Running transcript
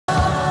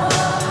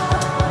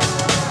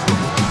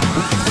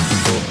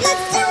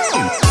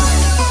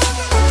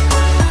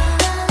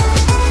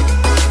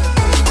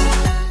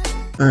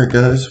Alright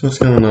guys, what's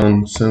going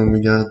on? So we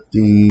got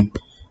the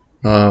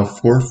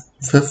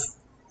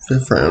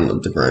fifth round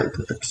of the Grand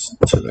Prix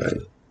today.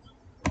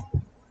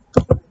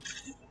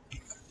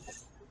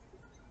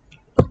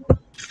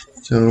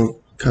 So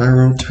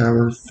Cairo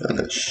Tower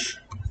finish.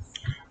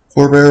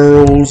 4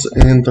 barrels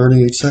in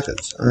 38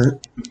 seconds.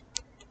 Alright.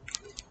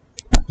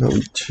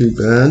 Not too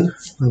bad.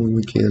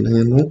 We can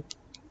handle.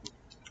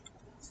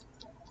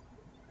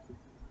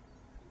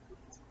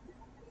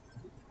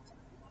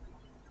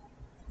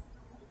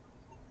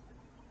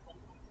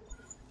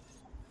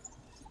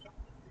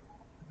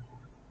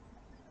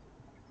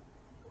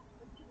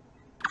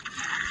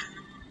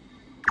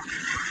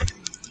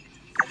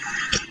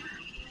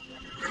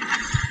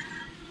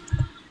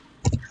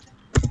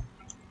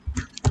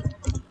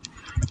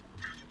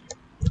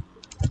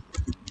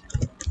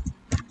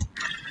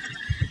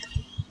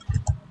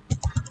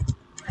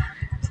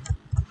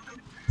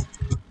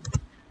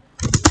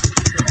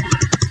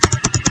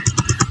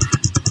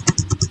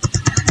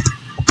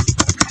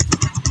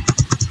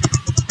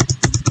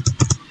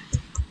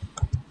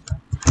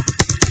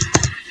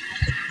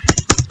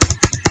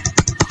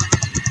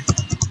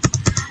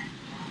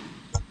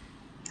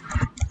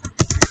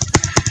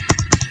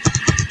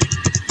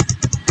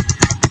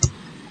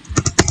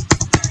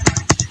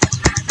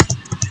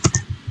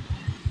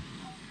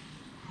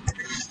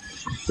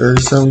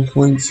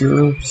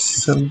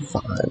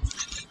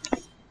 $37.075.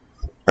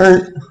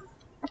 Alright.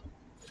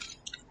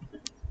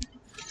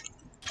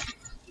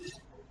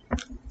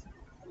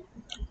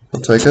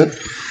 I'll take it.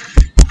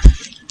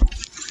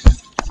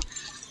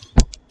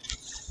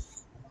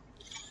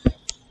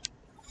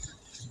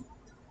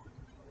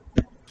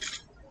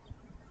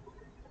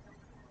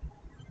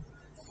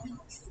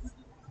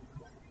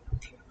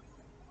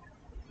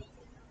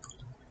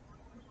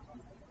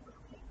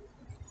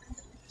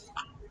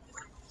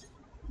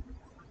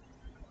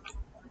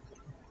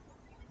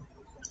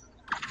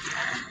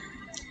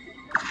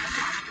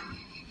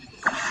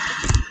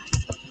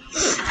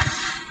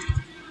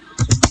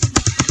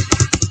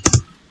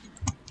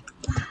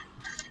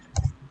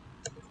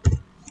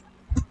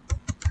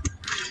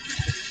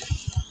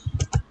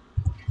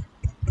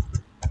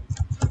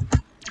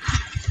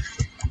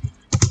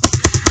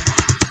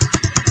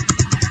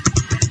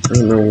 I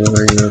don't know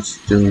why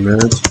that's doing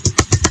that,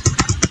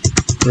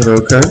 but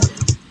okay.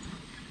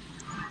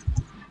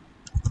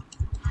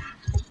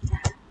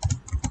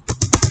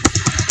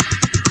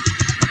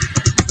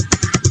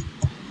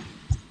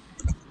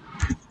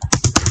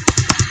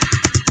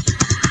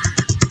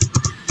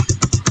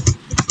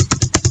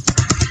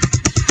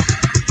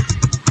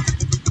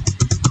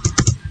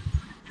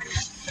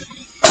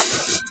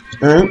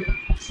 Alright.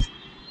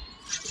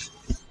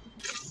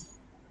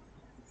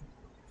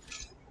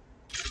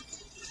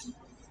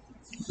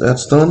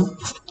 That's done.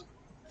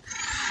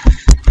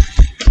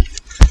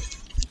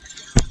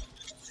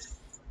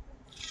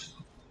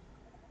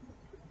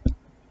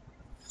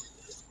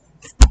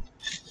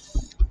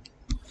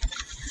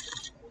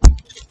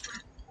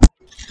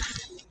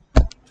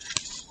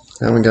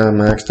 Haven't got a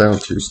maxed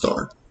out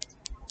 2-star.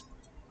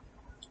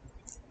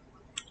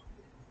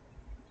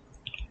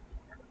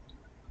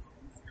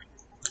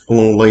 A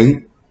little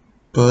late,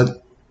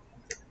 but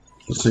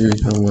let's see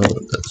how well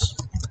it does.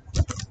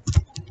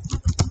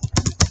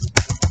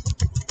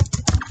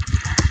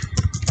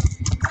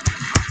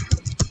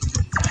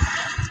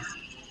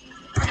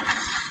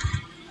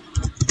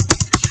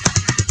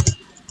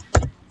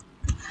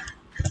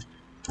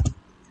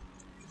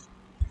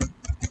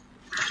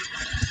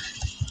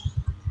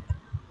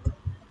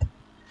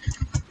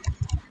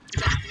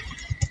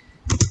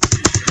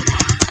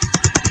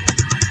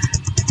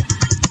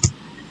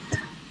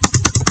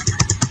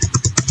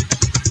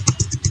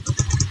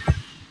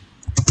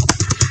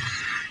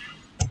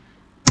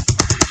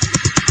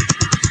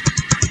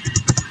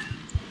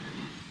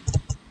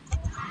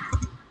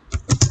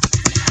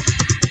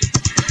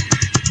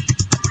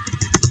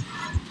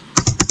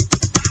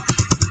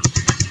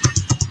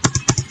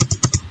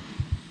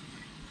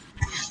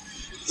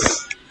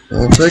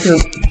 I'll take it.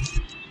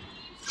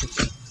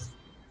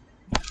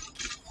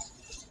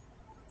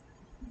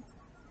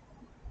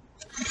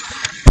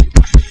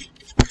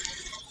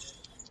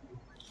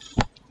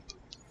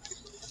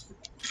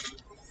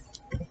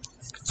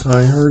 So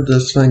I heard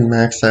this thing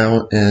maxed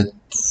out at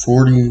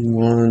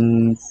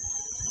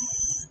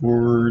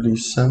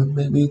 41.47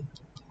 maybe?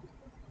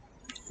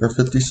 Or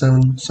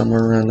 57,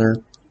 somewhere around there.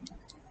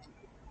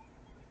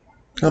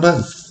 Not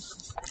bad.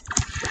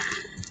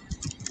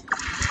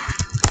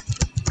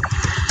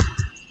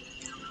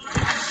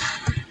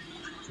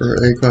 For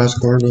an A-class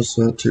car, that's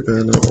not too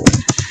bad at all.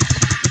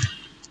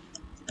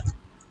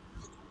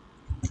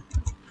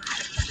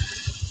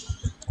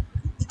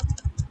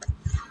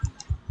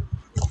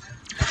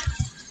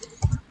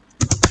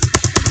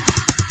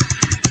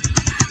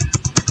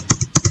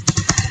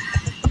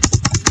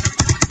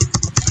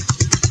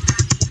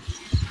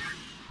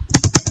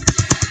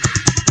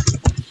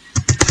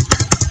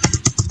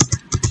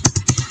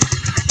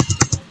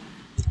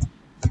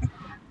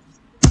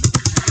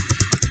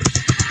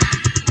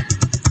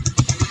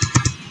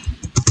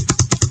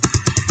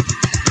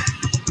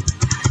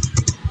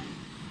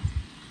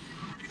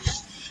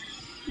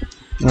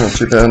 Not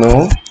too bad at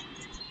all.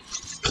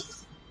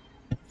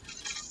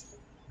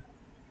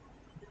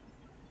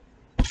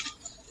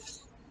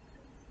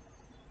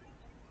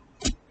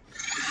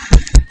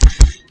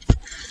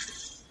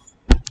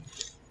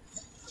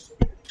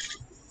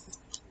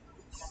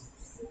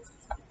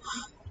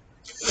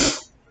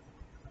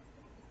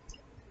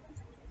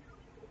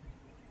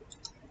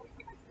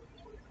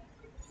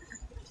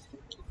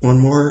 One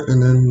more,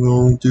 and then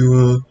we'll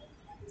do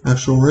a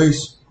actual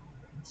race,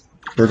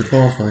 or the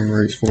qualifying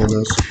race for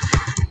this.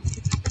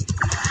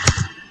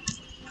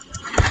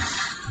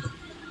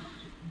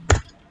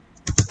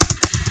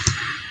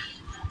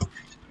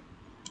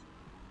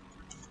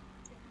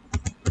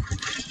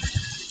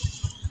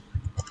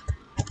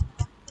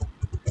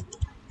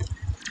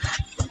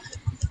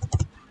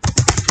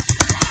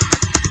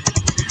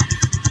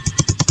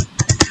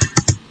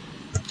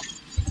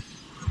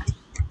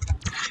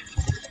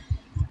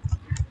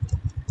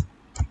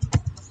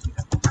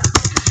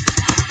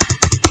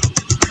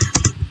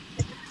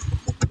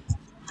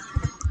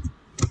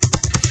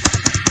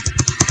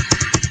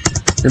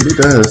 Maybe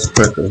that is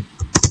quicker.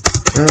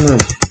 I don't know.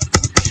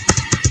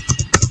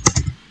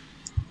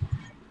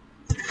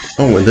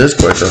 Oh, it is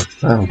quicker.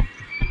 Wow.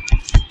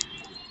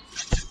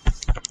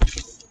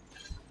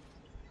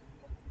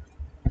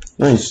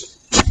 Nice.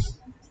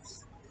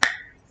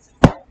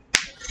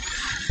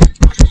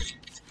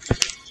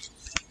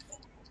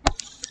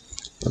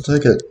 I'll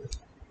take it.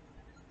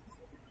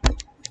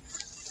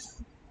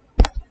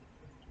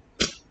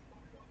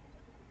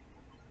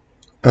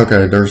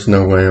 Okay, there's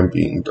no way I'm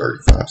beating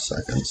 35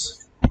 seconds.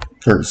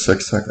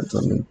 36 seconds,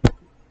 I mean.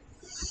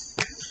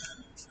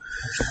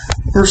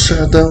 First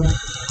shot though.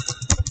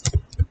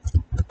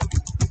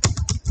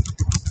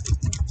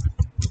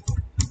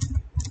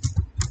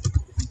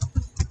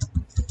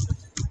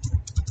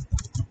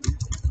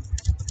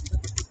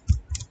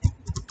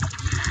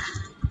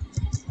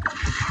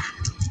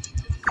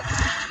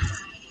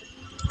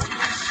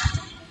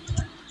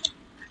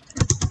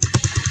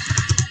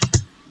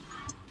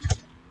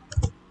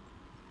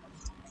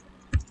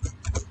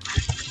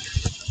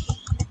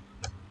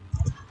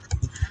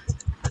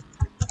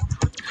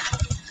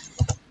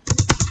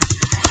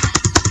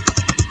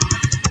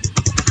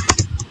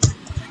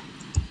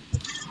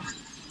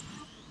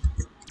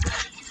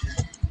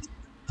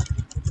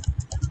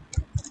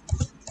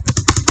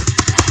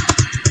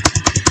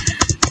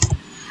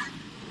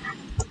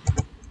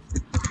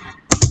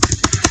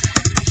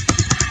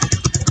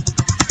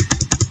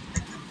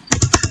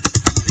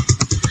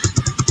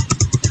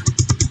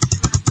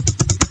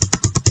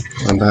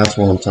 And that's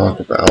what I'm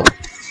talking about.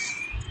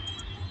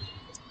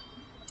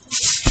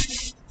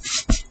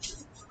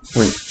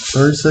 Wait,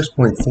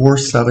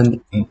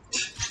 36.478.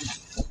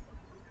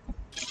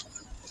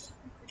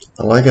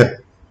 I like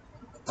it.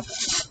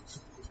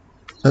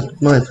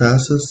 That's my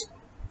fastest.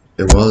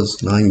 It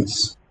was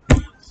nice.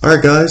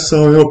 Alright guys,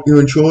 so I hope you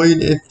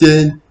enjoyed. If you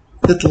did,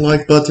 hit the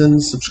like button,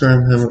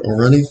 subscribe if you haven't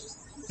already,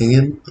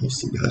 and I'll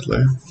see you guys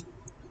later.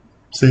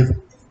 See you.